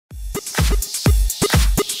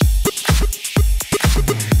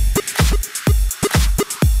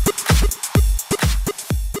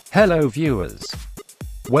Hello viewers.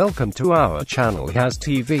 Welcome to our channel Has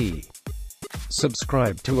TV.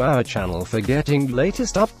 Subscribe to our channel for getting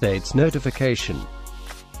latest updates notification.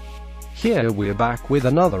 Here we're back with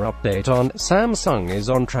another update on Samsung is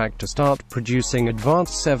on track to start producing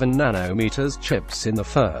advanced 7nm chips in the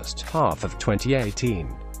first half of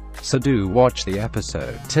 2018. So do watch the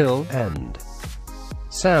episode till end.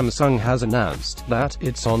 Samsung has announced that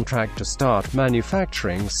it's on track to start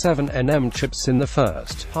manufacturing 7nm chips in the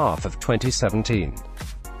first half of 2017.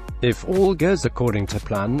 If all goes according to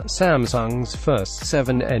plan, Samsung's first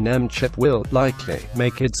 7nm chip will likely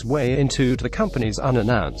make its way into the company's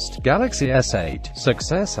unannounced Galaxy S8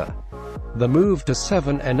 successor. The move to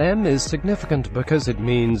 7nm is significant because it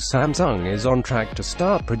means Samsung is on track to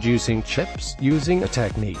start producing chips using a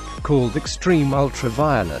technique called extreme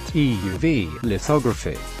ultraviolet (EUV)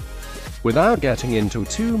 lithography. Without getting into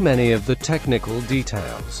too many of the technical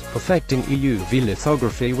details, perfecting EUV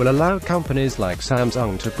lithography will allow companies like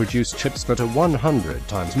Samsung to produce chips that are 100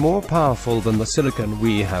 times more powerful than the silicon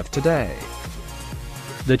we have today.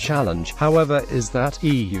 The challenge, however, is that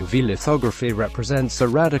EUV lithography represents a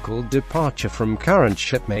radical departure from current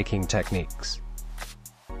chip-making techniques.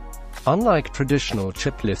 Unlike traditional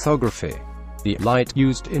chip lithography, the light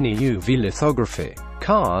used in EUV lithography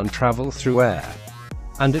can't travel through air.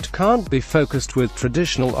 And it can't be focused with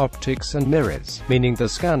traditional optics and mirrors, meaning the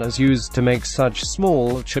scanners used to make such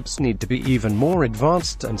small chips need to be even more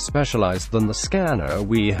advanced and specialized than the scanner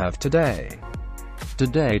we have today. To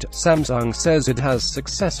date, Samsung says it has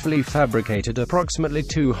successfully fabricated approximately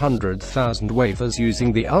 200,000 wafers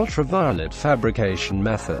using the ultraviolet fabrication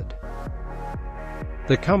method.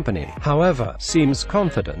 The company, however, seems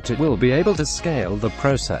confident it will be able to scale the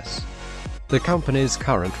process. The company's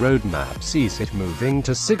current roadmap sees it moving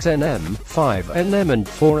to 6nm, 5nm and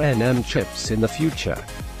 4nm chips in the future.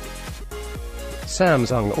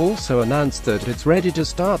 Samsung also announced that it's ready to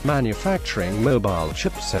start manufacturing mobile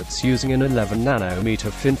chipsets using an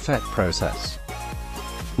 11nm FinFET process.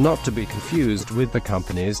 Not to be confused with the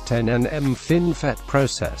company's 10nm FinFET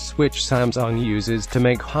process, which Samsung uses to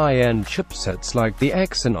make high-end chipsets like the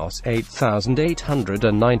Exynos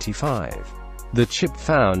 8895. The chip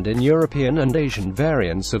found in European and Asian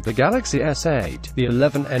variants of the Galaxy S8, the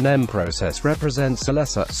 11nm process represents a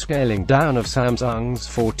lesser scaling down of Samsung's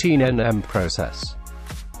 14nm process.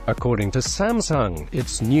 According to Samsung,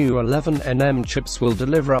 its new 11nm chips will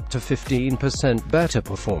deliver up to 15% better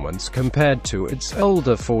performance compared to its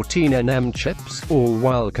older 14nm chips, all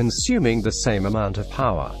while consuming the same amount of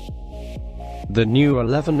power. The new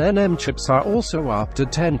 11nm chips are also up to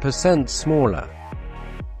 10% smaller.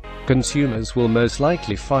 Consumers will most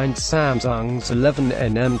likely find Samsung's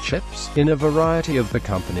 11nm chips in a variety of the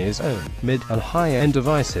company's own mid- and high-end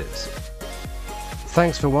devices.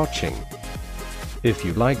 Thanks for watching. If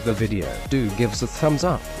you like the video, do give us a thumbs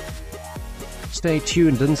up. Stay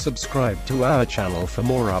tuned and subscribe to our channel for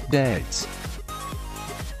more updates.